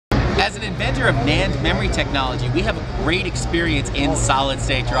As an inventor of NAND memory technology, we have a great experience in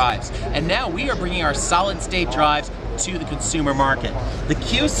solid-state drives. And now we are bringing our solid-state drives to the consumer market. The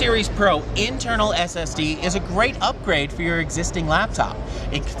Q Series Pro internal SSD is a great upgrade for your existing laptop.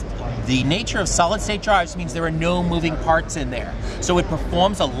 The nature of solid-state drives means there are no moving parts in there. So it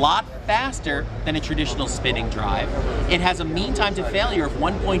performs a lot faster than a traditional spinning drive. It has a mean time to failure of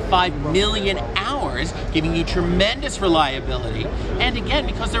 1.5 million hours, giving you tremendous reliability. And again,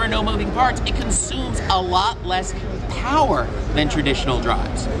 because there are no moving parts, it consumes a lot less power than traditional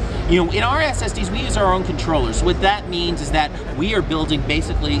drives. You know, in our SSDs, we use our own controllers. So what that means is that we are building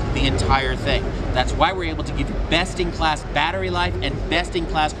basically the entire thing. That's why we're able to give you best-in-class battery life and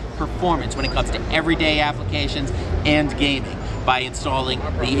best-in-class performance when it comes to everyday applications and gaming by installing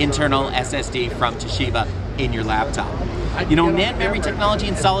the internal SSD from Toshiba in your laptop. You know, NAND memory technology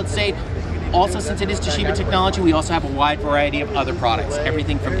in solid state, also since it is Toshiba technology, we also have a wide variety of other products.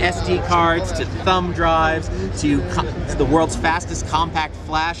 Everything from SD cards to thumb drives to the world's fastest compact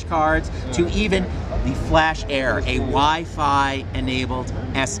flash cards to even the Flash Air, a Wi-Fi enabled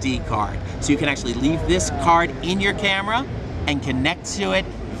SD card. So you can actually leave this card in your camera and connect to it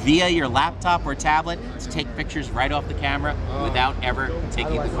via your laptop or tablet to take pictures right off the camera without ever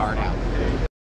taking the card out.